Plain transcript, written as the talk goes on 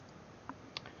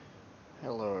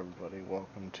Hello, everybody.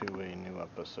 Welcome to a new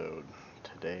episode.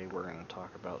 Today, we're going to talk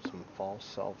about some false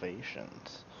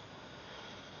salvations.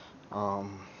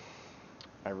 Um,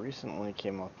 I recently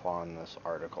came upon this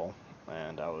article,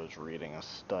 and I was reading a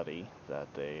study that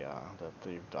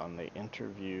they've done. They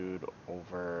interviewed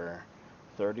over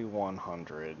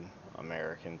 3,100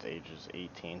 Americans ages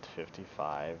 18 to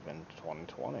 55 in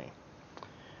 2020,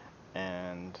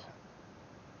 and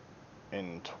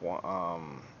in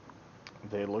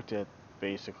they looked at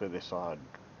basically they saw a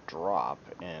drop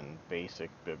in basic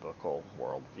biblical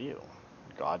worldview.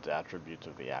 God's attributes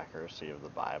of the accuracy of the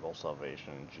Bible,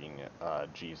 salvation,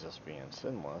 Jesus being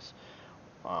sinless,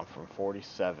 from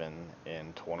 47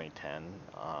 in 2010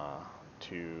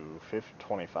 to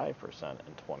 25%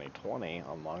 in 2020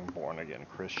 among born again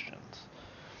Christians.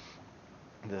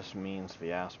 This means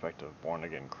the aspect of born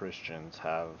again Christians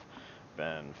have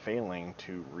been failing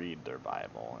to read their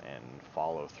Bible and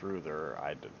follow through their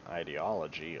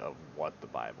ideology of what the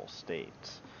Bible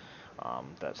states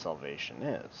that salvation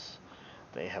is.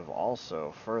 They have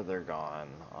also further gone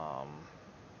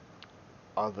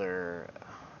other,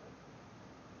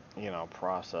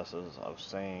 processes of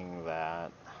saying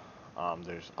that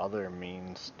there's other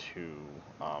means to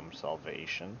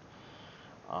salvation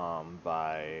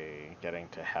by getting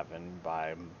to heaven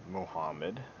by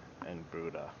Muhammad and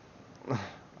Buddha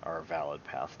are a valid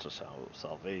path to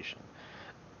salvation.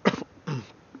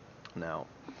 Now,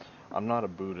 I'm not a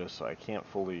Buddhist, so I can't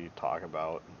fully talk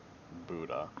about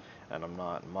Buddha, and I'm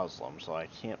not Muslim, so I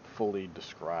can't fully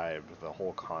describe the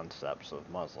whole concepts of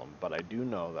Muslim, but I do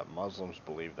know that Muslims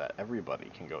believe that everybody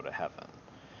can go to heaven.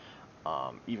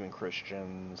 Even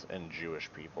Christians and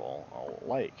Jewish people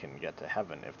alike can get to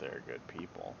heaven if they're good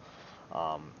people.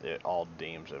 It all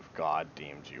deems if God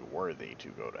deems you worthy to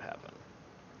go to heaven.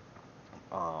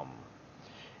 Um,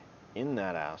 in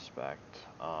that aspect,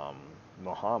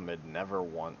 Muhammad never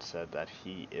once said that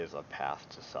he is a path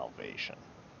to salvation.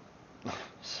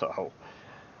 So,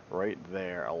 right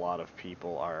there, a lot of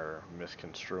people are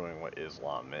misconstruing what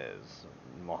Islam is.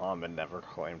 Muhammad never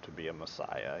claimed to be a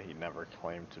messiah. He never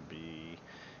claimed to be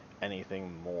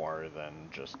anything more than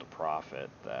just a prophet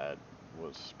that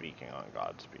was speaking on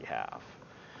God's behalf.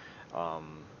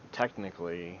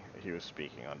 Technically, he was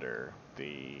speaking under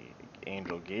the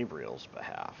angel Gabriel's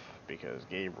behalf because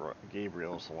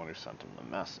Gabriel's the one who sent him the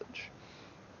message.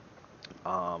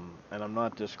 And I'm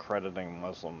not discrediting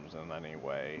Muslims in any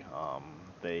way.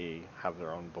 They have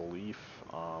their own belief,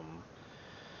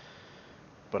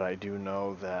 but I do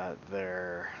know that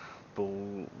their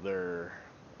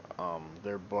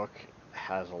book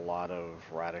has a lot of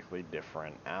radically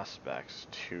different aspects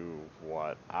to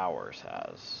what ours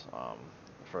has.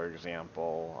 For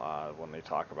example, when they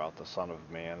talk about the Son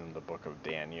of Man in the book of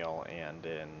Daniel and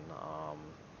in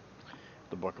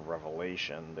the book of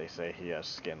Revelation, they say he has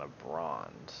skin of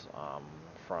bronze.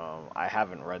 From I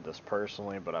haven't read this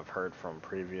personally, but I've heard from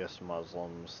previous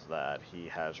Muslims that he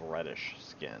has reddish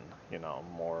skin.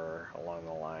 More along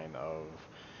the line of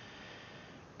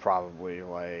probably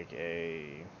like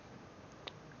a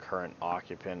current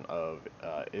occupant of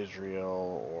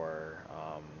Israel or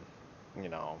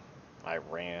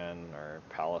Iran or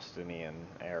Palestinian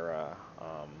era.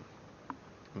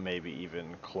 Maybe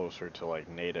even closer to like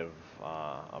Native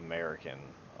American.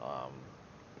 Um,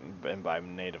 and by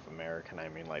Native American, I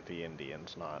mean like the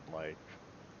Indians, not like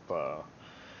the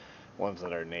ones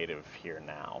that are native here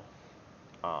now.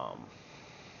 Um,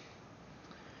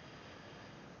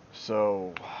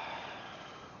 so,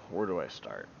 where do I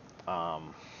start?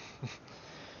 Um,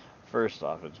 First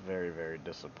off, it's very, very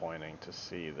disappointing to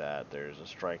see that there's a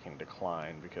striking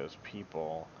decline because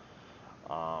people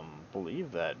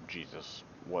believe that Jesus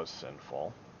was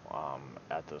sinful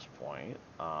at this point,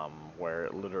 where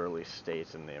it literally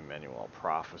states in the Emmanuel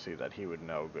prophecy that he would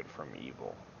know good from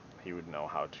evil. He would know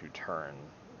how to turn,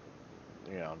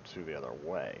 to the other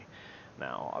way.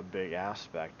 Now, a big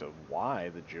aspect of why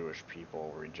the Jewish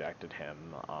people rejected him,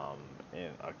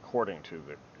 according to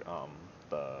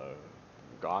the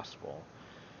gospel,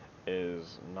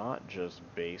 is not just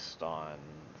based on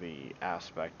the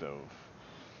aspect of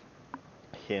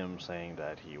him saying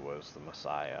that he was the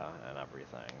Messiah and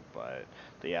everything, but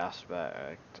the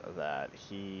aspect that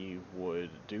he would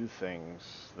do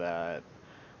things that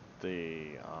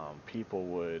the people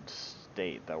would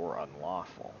state that were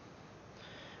unlawful.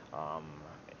 Um,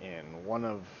 in one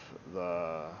of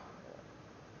the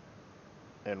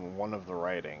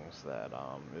writings that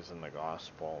is in the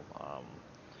gospel,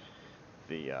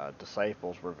 the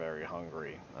disciples were very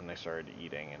hungry and they started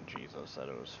eating, and Jesus said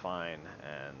it was fine,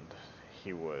 and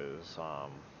he was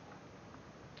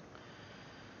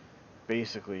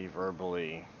basically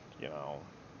verbally,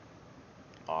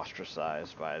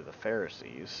 ostracized by the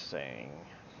Pharisees, saying,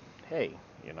 "Hey,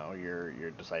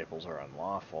 your disciples are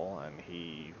unlawful." And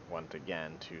he went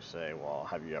again to say, "Well,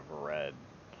 have you ever read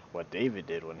what David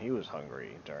did when he was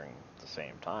hungry during the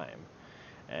same time?"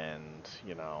 And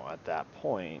at that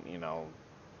point,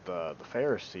 the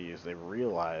Pharisees, they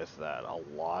realized that a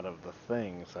lot of the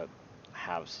things that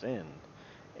have sin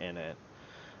in it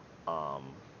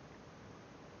um,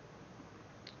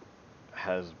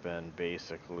 has been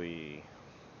basically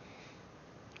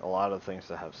a lot of things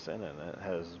that have sin in it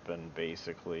has been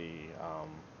basically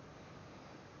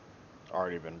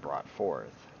already been brought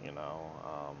forth. And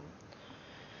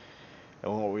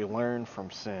what we learn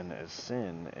from sin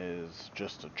is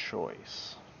just a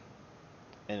choice.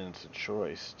 And it's a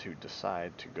choice to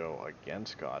decide to go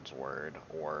against God's word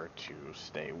or to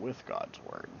stay with God's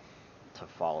word, to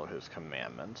follow his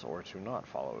commandments or to not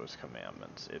follow his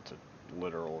commandments. It's a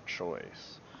literal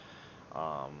choice.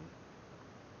 Um,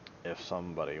 if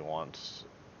somebody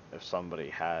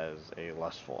has a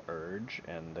lustful urge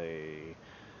and they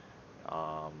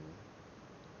um,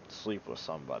 sleep with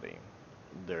somebody,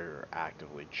 they're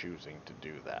actively choosing to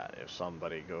do that. If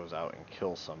somebody goes out and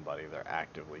kills somebody, they're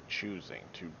actively choosing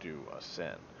to do a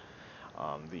sin.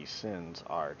 These sins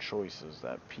are choices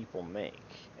that people make,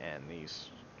 and these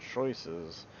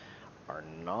choices are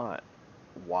not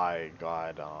why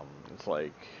God, it's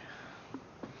like,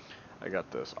 I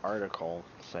got this article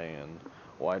saying,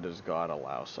 why does God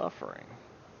allow suffering?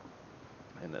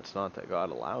 And it's not that God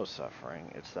allows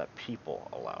suffering, it's that people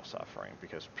allow suffering,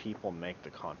 because people make the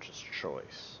conscious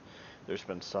choice. There's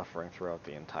been suffering throughout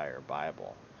the entire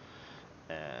Bible,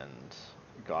 and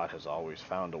God has always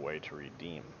found a way to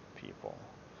redeem people.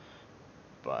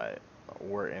 But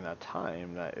we're in a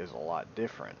time that is a lot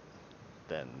different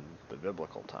than the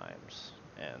biblical times,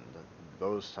 and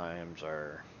those times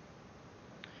are,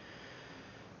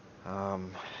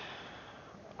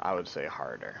 I would say,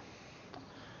 harder.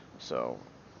 So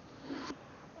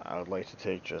I would like to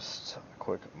take just a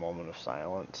quick moment of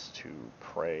silence to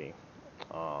pray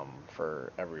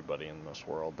for everybody in this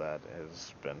world that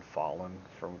has been fallen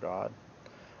from God.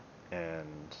 And,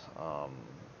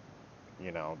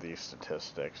 these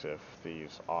statistics, if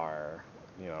these are,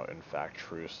 in fact,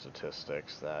 true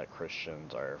statistics that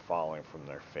Christians are falling from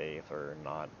their faith or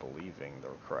not believing the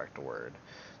correct word,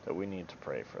 that we need to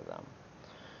pray for them.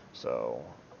 So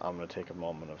I'm going to take a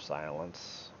moment of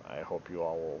silence. I hope you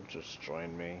all will just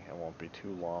join me. It won't be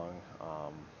too long,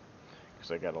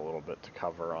 because I got a little bit to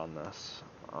cover on this.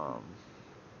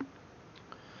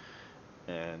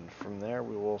 And from there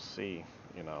we will see,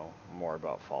 more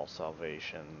about false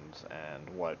salvations and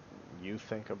what you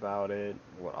think about it,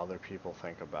 what other people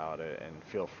think about it, and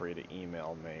feel free to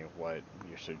email me what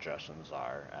your suggestions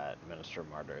are at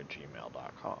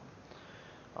ministermartyr@gmail.com.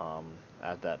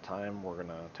 At that time, we're going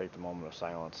to take the moment of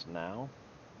silence now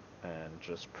and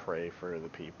just pray for the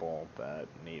people that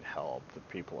need help, the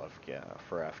people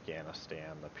for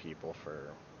Afghanistan, the people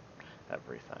for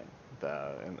everything,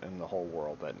 in the whole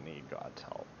world that need God's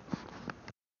help.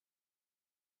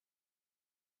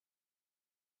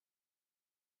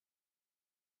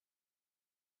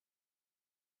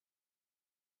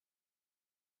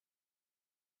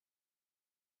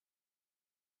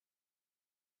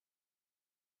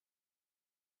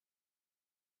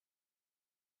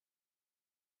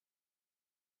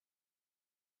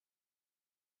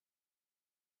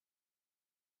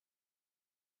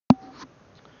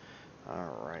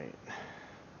 Alright.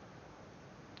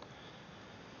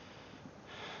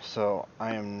 So,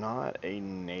 I am not a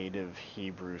native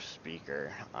Hebrew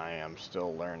speaker. I am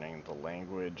still learning the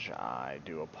language. I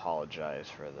do apologize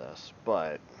for this,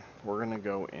 but we're going to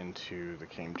go into the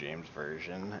King James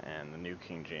Version and the New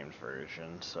King James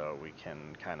Version so we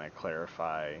can kind of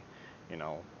clarify,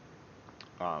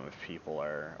 if people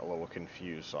are a little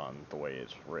confused on the way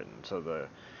it's written. So the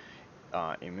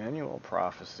Emmanuel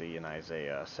prophecy in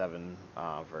Isaiah 7,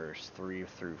 verse 3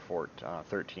 through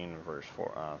 13, verse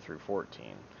 4 through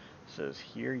 14 says,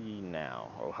 "Hear ye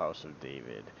now, O house of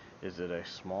David, is it a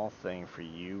small thing for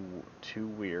you to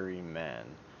weary men,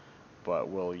 but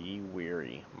will ye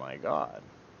weary my God?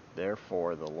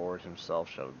 Therefore the Lord himself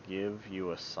shall give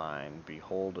you a sign.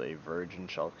 Behold, a virgin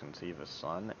shall conceive a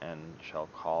son, and shall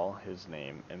call his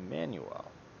name Emmanuel."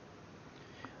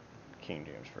 King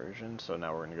James Version. So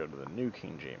now we're going to go to the New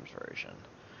King James Version.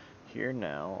 "Hear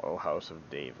now, O house of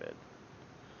David,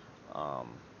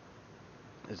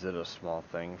 is it a small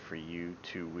thing for you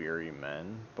to weary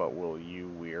men, but will you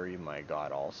weary my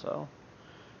God also?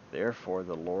 Therefore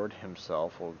the Lord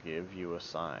himself will give you a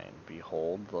sign.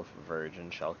 Behold, the virgin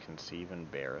shall conceive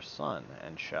and bear a son,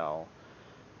 and shall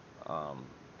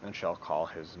and shall call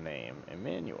his name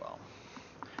Emmanuel.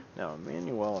 Now,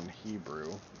 Emmanuel in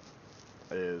Hebrew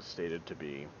is stated to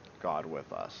be God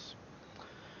with us.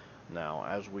 Now,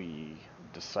 as we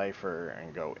decipher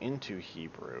and go into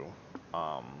Hebrew,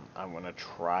 I'm going to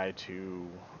try to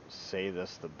say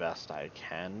this the best I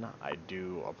can. I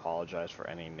do apologize for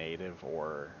any native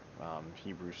or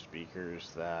Hebrew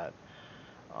speakers that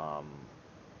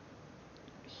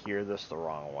hear this the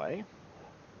wrong way.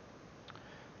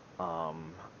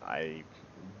 I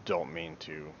don't mean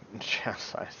to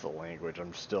chastise the language.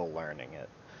 I'm still learning it.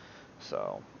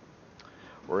 So,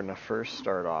 we're going to first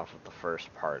start off with the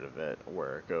first part of it,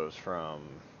 where it goes from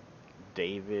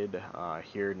David,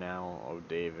 hear now, O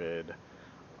David,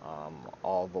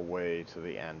 all the way to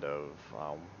the end of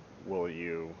will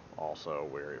you also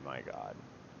weary my God.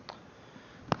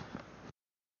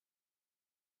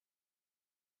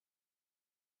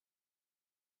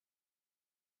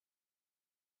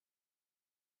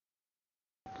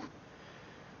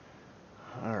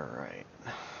 Alright.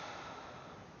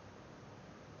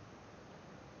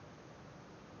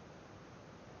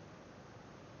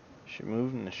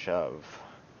 Shemuv Neshav,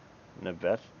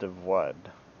 Nevet Devwad,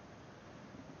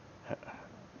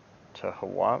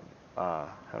 Tehawat,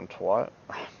 Hemtwat,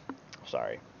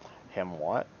 sorry,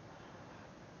 Hemwat,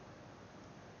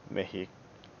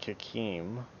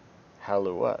 Mehikikim,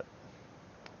 Haluat,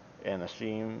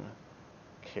 Anasim,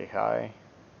 Kehai,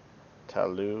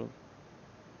 Talu,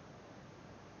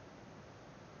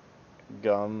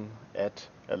 Gum, Et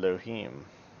Elohim.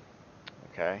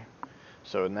 Okay?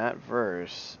 So in that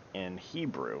verse, in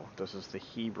Hebrew, this is the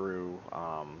Hebrew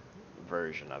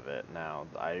version of it. Now,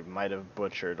 I might have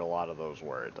butchered a lot of those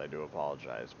words, I do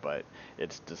apologize, but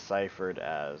it's deciphered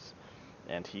as,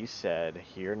 and he said,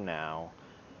 hear now,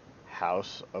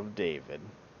 house of David,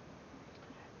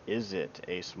 is it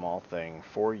a small thing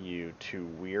for you to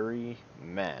weary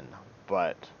men,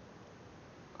 but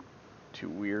to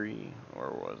weary,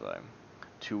 or was I?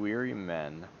 To weary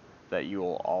men, that you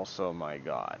will also my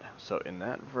God. So in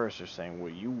that verse they're saying, will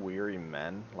you weary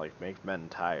men, like make men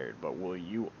tired, but will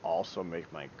you also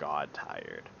make my God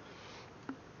tired?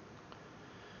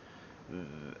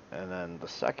 And then the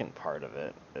second part of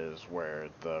it is where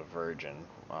the virgin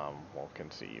will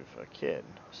conceive a kid.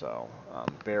 So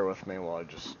bear with me while I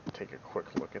just take a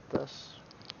quick look at this.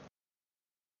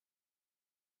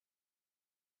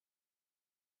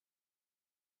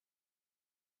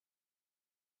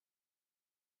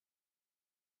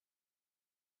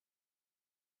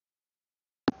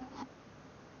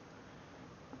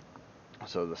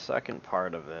 So the second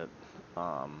part of it,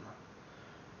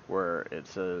 where it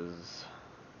says,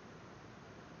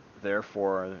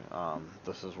 therefore,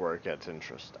 this is where it gets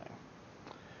interesting.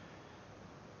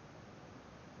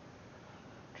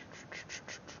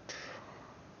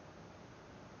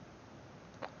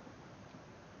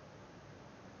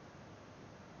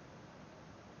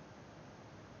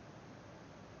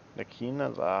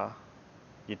 Nakina la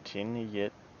yitin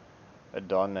yit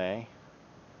Adonai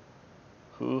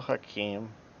Hu Hakim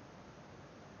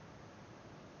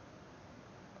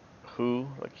Hu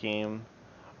Hakim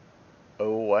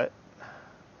Owet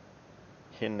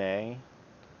Hine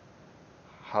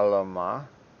Halama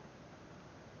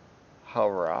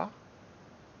Hara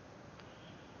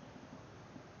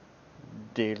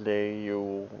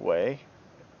Deleyue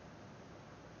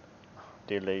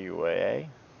Deleyue.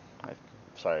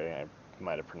 Sorry, I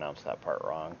might have pronounced that part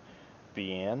wrong.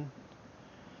 Bien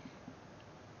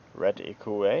Ret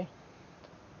Ikue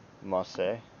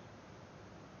Mase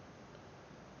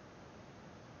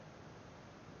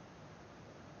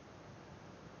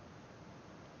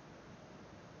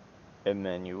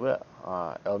Emmanuel.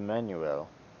 Emmanuel.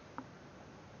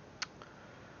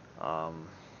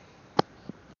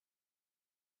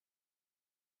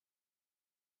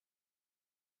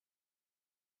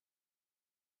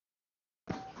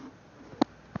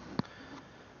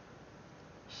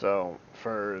 So,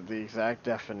 for the exact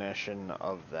definition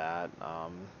of that,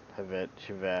 Havet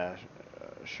Shiveh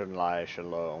Shalai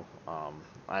Shalom,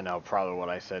 I know probably what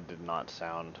I said did not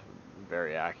sound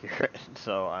very accurate,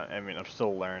 so I mean, I'm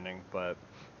still learning, but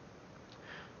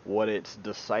what it's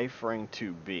deciphering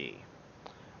to be,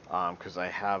 because I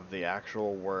have the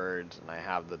actual words and I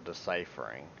have the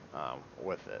deciphering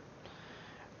with it,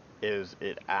 is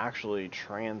it actually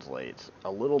translates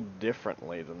a little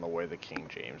differently than the way the King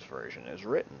James Version is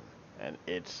written. And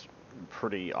it's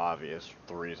pretty obvious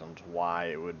the reasons why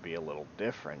it would be a little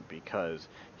different, because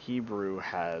Hebrew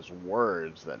has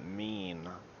words that mean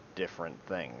different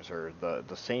things, or the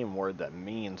same word that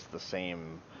means the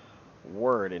same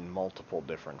word in multiple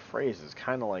different phrases,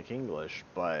 kind of like English,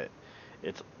 but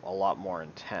it's a lot more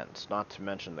intense. Not to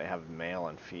mention they have male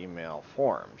and female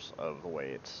forms of the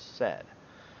way it's said.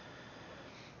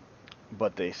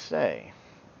 But they say,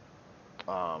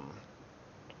 um,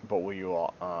 but will you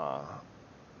all,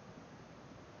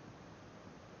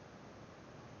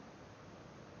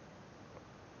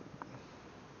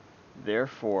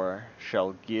 therefore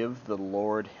shall give the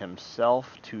Lord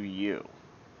himself to you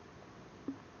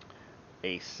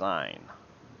a sign.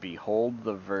 Behold,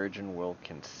 the virgin will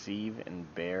conceive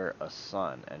and bear a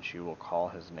son, and she will call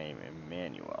his name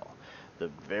Emmanuel. The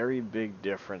very big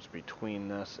difference between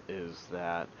this is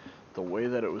that the way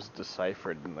that it was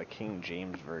deciphered in the King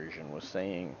James Version was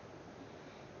saying,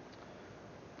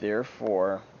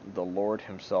 therefore the Lord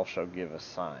himself shall give a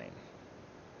sign.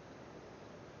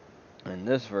 In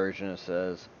this version it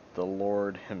says, the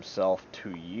Lord himself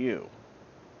to you,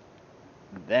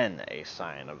 then a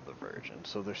sign of the virgin.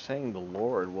 So they're saying the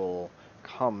Lord will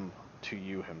come to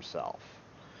you himself.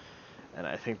 And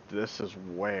I think this is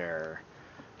where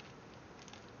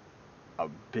a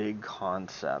big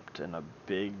concept and a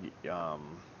big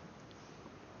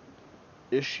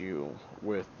issue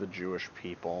with the Jewish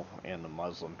people and the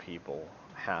Muslim people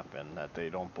happen, that they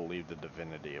don't believe the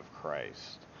divinity of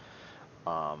Christ.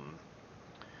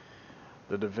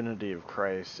 The divinity of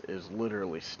Christ is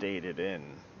literally stated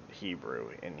in Hebrew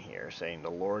in here, saying the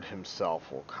Lord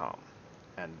himself will come.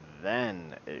 And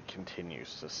then it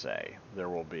continues to say, there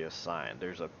will be a sign.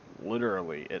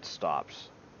 Literally, it stops.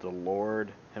 The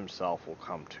Lord himself will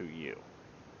come to you.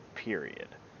 Period.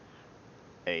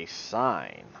 A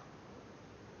sign.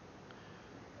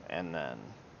 And then,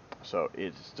 so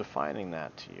it's defining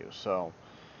that to you. So,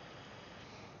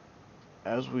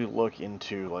 as we look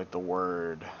into, like, the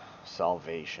word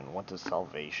salvation, what does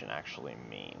salvation actually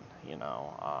mean?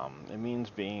 It means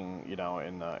being,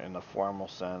 in the formal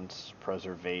sense,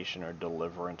 preservation or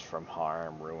deliverance from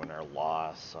harm, ruin, or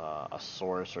loss, a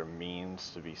source or means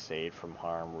to be saved from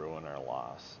harm, ruin, or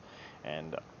loss,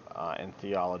 and in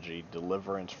theology,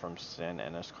 deliverance from sin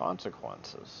and its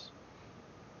consequences.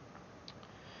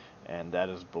 And that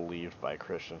is believed by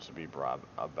Christians to be brought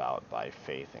about by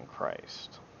faith in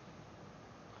Christ.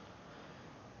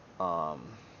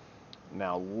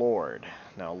 Now, Lord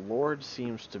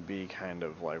seems to be kind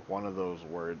of like one of those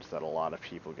words that a lot of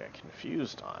people get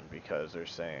confused on, because they're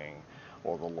saying,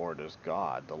 well, the Lord is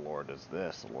God, the Lord is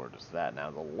this, the Lord is that.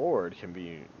 Now, the Lord can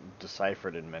be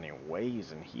deciphered in many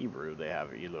ways in Hebrew. They have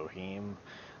Elohim,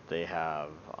 they have,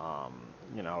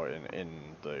 in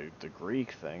the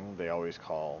Greek thing, they always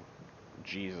call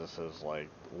Jesus as, like,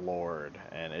 Lord,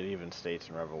 and it even states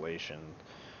in Revelation,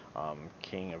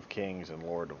 King of Kings and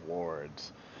Lord of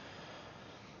Lords.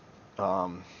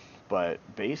 But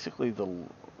basically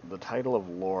the title of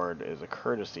Lord is a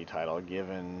courtesy title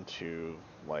given to,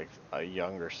 like, a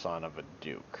younger son of a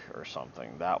duke or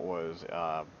something. That was,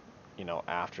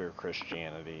 after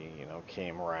Christianity,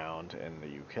 came around in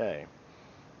the UK.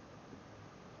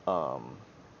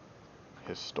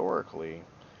 Historically,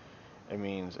 it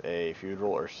means a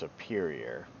feudal or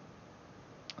superior,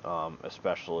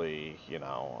 especially,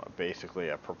 basically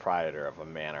a proprietor of a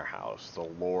manor house, the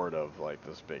lord of, like,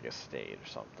 this big estate or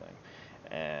something.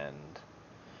 And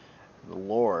the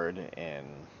Lord, in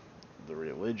the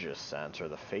religious sense or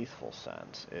the faithful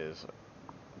sense, is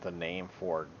the name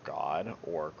for God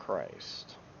or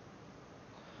Christ.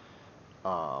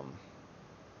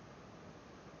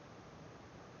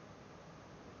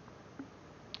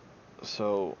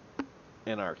 So,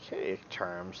 in archaic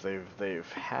terms,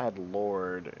 they've had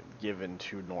Lord given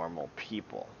to normal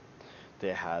people.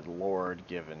 They had Lord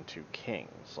given to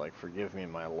kings, like, forgive me,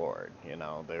 my Lord.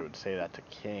 They would say that to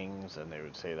kings, and they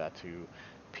would say that to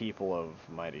people of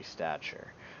mighty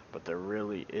stature. But there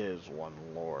really is one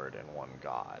Lord and one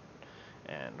God,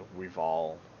 and we've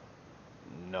all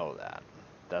know that.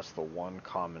 That's the one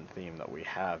common theme that we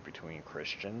have between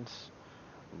Christians,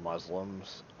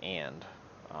 Muslims, and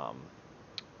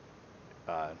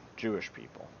Jewish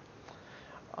people.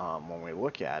 When we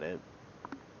look at it,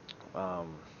 let's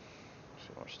see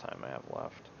how much time I have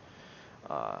left.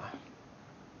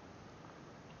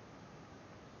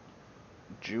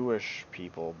 Jewish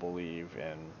people believe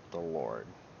in the Lord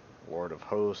of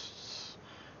hosts,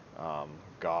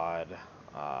 God,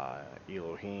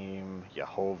 Elohim,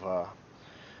 Jehovah.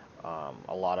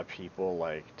 A lot of people,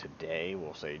 like, today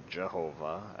will say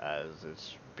Jehovah as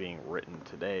it's being written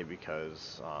today,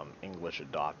 because English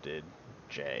adopted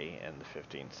J in the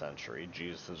 15th century.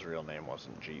 Jesus' real name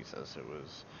wasn't Jesus, it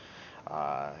was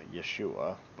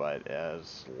Yeshua, but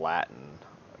as Latin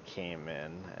came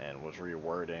in and was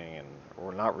rewording,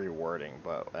 or not rewording,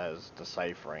 but as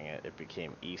deciphering it, it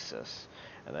became Isis.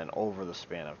 And then over the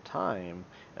span of time,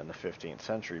 in the 15th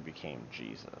century, became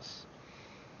Jesus.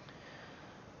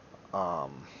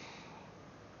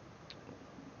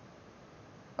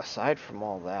 Aside from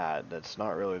all that, that's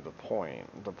not really the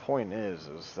point. The point is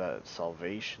that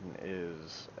salvation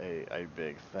is a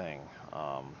big thing.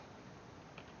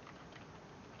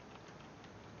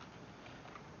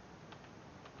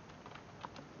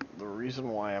 The reason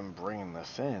why I'm bringing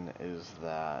this in is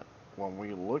that when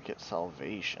we look at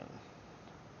salvation,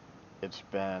 it's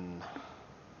been,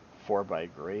 for by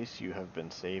grace you have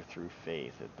been saved through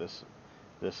faith.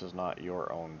 This is not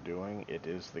your own doing, it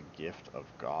is the gift of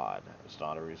God. It's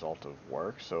not a result of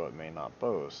work, so it may not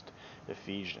boast.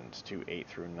 Ephesians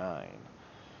 2:8-9.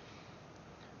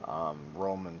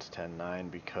 Romans 10:9,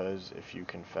 because if you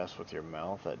confess with your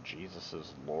mouth that Jesus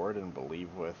is Lord and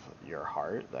believe with your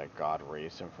heart that God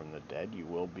raised him from the dead, you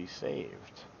will be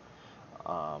saved.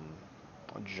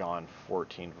 John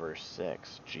 14 verse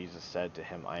 6, Jesus said to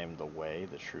him, I am the way,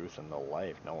 the truth, and the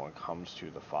life. No one comes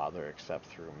to the Father except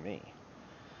through me.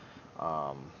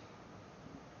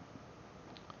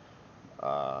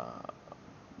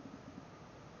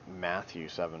 Matthew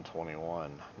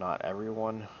 7:21, not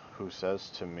everyone who says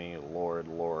to me, Lord,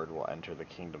 Lord, will enter the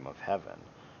kingdom of heaven,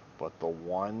 but the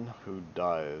one who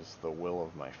does the will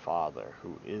of my Father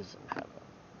who is in heaven.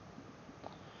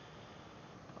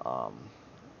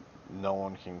 No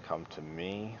one can come to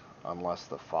me unless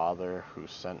the Father who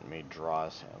sent me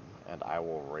draws him, and I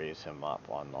will raise him up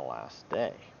on the last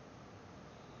day.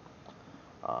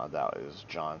 That is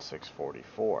John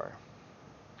 6:44.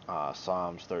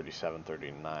 Psalms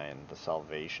 37:39, the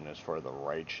salvation is for the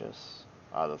righteous.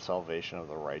 The salvation of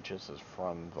the righteous is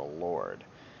from the Lord.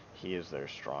 He is their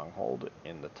stronghold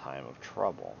in the time of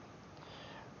trouble.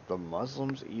 The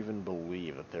Muslims even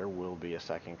believe that there will be a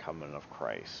second coming of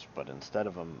Christ, but instead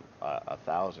of a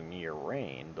 1,000-year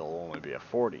reign, there'll only be a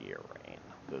 40-year reign.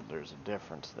 There's a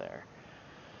difference there.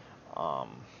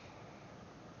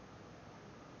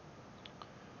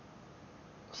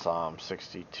 Psalm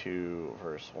 62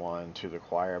 verse 1, to the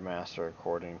choir master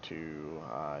according to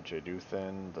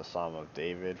Jeduthun, the Psalm of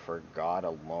David, for God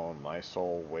alone my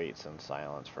soul waits in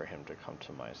silence for him to come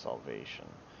to my salvation.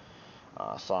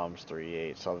 Psalms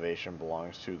 3:8, salvation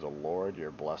belongs to the Lord,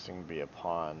 your blessing be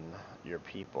upon your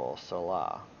people,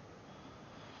 Selah.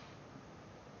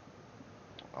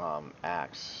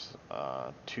 Acts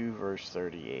 2 verse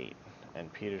 38,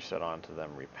 and Peter said unto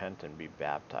them, repent and be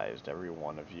baptized, every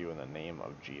one of you, in the name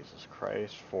of Jesus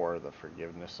Christ, for the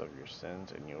forgiveness of your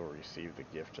sins, and you will receive the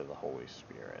gift of the Holy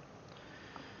Spirit.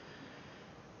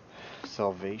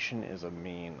 Salvation is a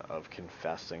mean of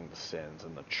confessing the sins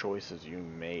and the choices you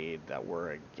made that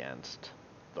were against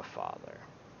the Father.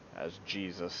 As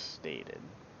Jesus stated,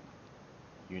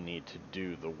 you need to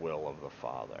do the will of the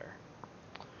Father,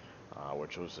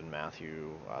 which was in Matthew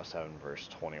 7 verse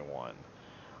 21.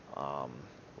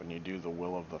 When you do the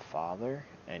will of the Father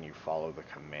and you follow the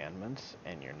commandments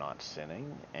and you're not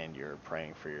sinning and you're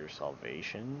praying for your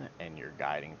salvation and you're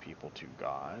guiding people to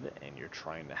God and you're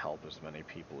trying to help as many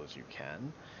people as you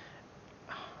can,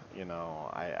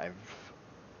 I've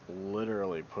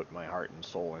literally put my heart and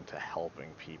soul into helping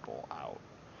people out.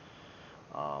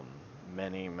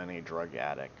 Many drug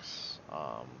addicts,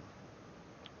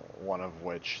 one of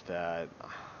which that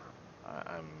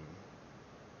I'm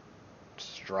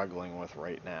struggling with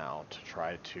right now to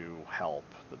try to help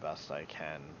the best I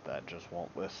can, that just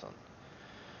won't listen.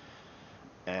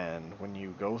 And when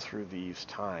you go through these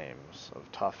times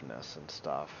of toughness and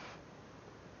stuff,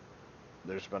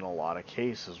 there's been a lot of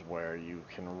cases where you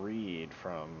can read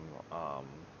from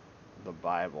the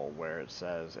Bible where it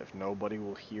says, if nobody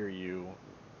will hear you,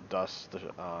 dust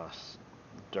the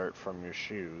dirt from your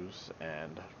shoes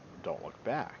and don't look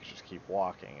back. Just keep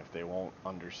walking. If they won't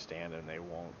understand and they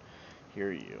won't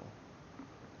hear you.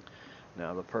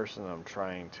 Now, the person I'm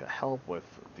trying to help with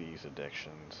these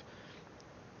addictions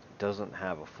doesn't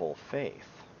have a full faith.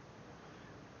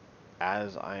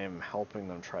 As I am helping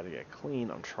them try to get clean,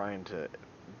 I'm trying to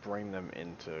bring them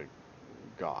into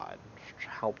God,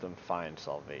 help them find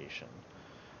salvation.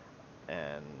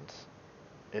 And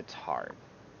it's hard.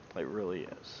 It really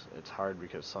is. It's hard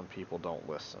because some people don't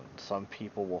listen. Some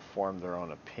people will form their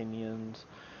own opinions,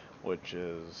 which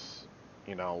is,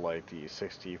 like the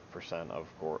 60% of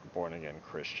born-again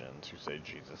Christians who say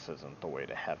Jesus isn't the way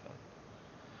to heaven.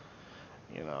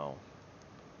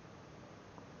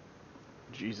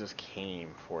 Jesus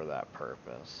came for that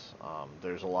purpose.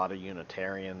 There's a lot of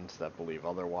Unitarians that believe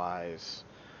otherwise.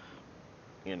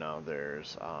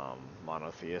 There's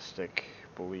monotheistic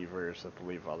believers that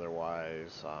believe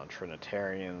otherwise,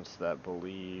 Trinitarians that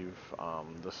believe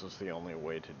this is the only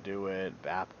way to do it,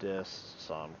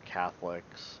 Baptists,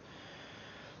 Catholics.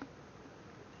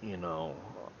 You know,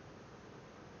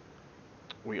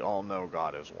 we all know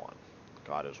God is one.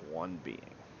 God is one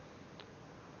being.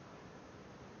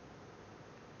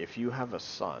 If you have a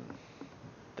son,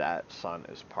 that son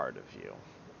is part of you.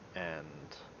 And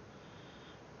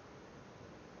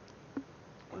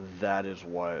that is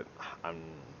what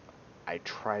I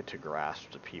try to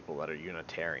grasp to people that are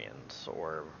Unitarians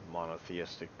or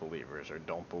monotheistic believers or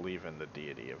don't believe in the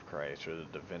deity of Christ or the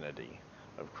divinity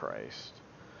of Christ.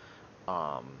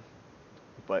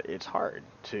 But it's hard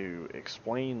to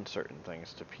explain certain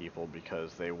things to people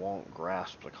because they won't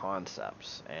grasp the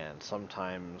concepts, and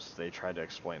sometimes they try to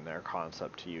explain their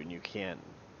concept to you and you can't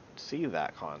see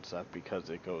that concept because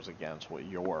it goes against what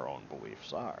your own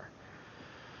beliefs are.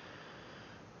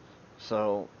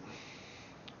 So,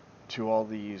 to all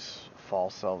these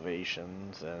false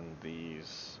salvations and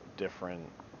these different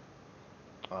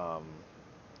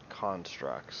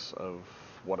constructs of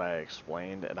what I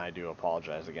explained, and I do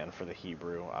apologize again for the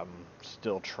Hebrew. I'm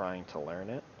still trying to learn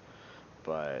it,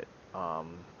 but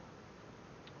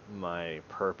my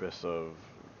purpose of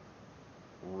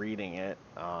reading it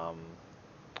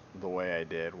the way I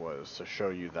did was to show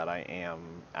you that I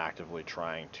am actively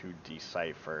trying to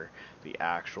decipher the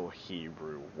actual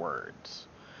Hebrew words.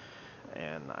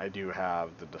 And I do have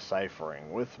the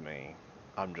deciphering with me.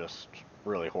 I'm just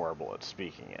really horrible at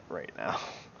speaking it right now.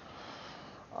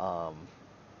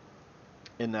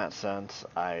 In that sense,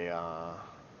 I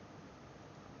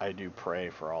do pray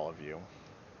for all of you,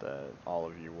 that all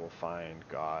of you will find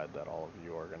God, that all of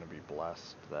you are going to be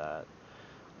blessed, that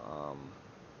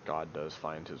God does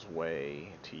find his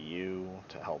way to you,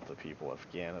 to help the people of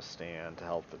Afghanistan, to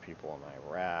help the people in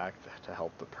Iraq, to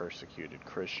help the persecuted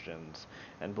Christians.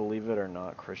 And believe it or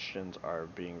not, Christians are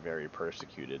being very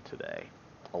persecuted today.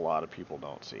 A lot of people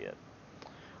don't see it.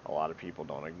 A lot of people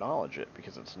don't acknowledge it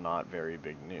because it's not very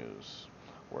big news.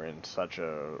 We're in such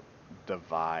a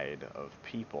divide of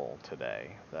people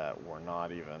today that we're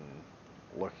not even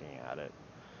looking at it.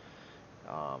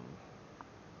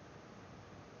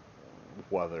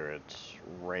 Whether it's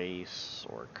race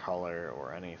or color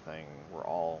or anything, we're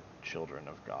all children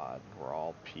of God. We're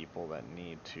all people that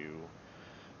need to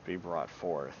be brought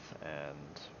forth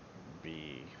and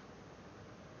be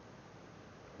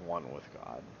one with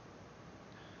God.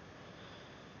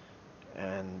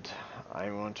 And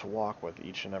I want to walk with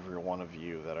each and every one of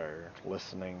you that are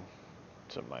listening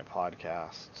to my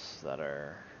podcasts, that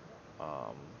are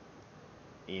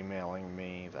emailing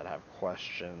me, that have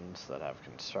questions, that have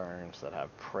concerns, that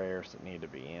have prayers that need to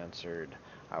be answered.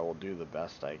 I will do the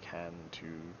best I can to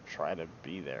try to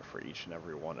be there for each and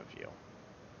every one of you.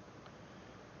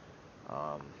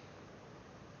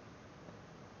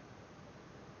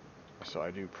 So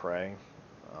I do pray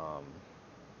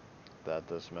that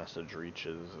this message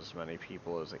reaches as many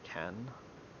people as it can,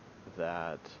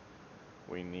 that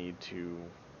we need to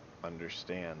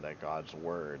understand that God's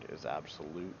word is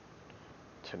absolute,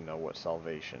 to know what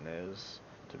salvation is,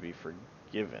 to be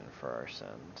forgiven for our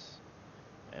sins,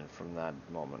 and from that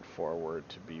moment forward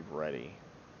to be ready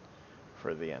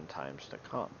for the end times to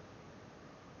come.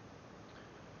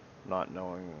 Not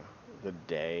knowing the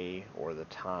day or the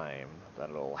time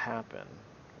that it'll happen,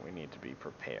 we need to be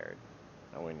prepared,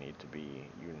 and we need to be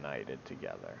united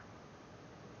together.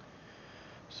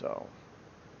 So,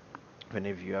 if any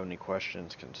of you have any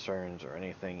questions, concerns, or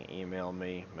anything, email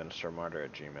me,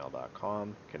 ministermartyr@gmail.com.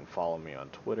 You can follow me on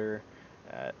Twitter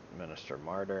at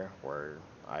ministermartyr, where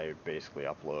I basically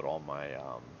upload all my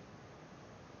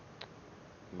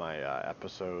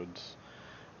episodes.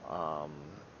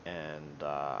 And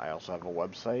I also have a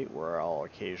website where I'll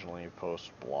occasionally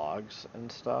post blogs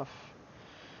and stuff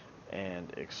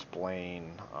and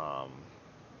explain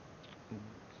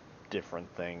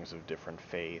different things of different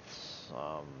faiths,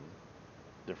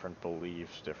 different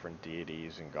beliefs, different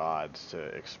deities and gods, to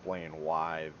explain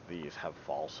why these have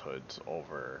falsehoods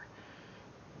over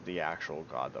the actual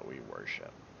God that we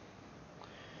worship.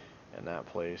 In that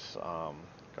place,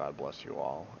 God bless you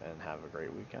all and have a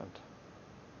great weekend.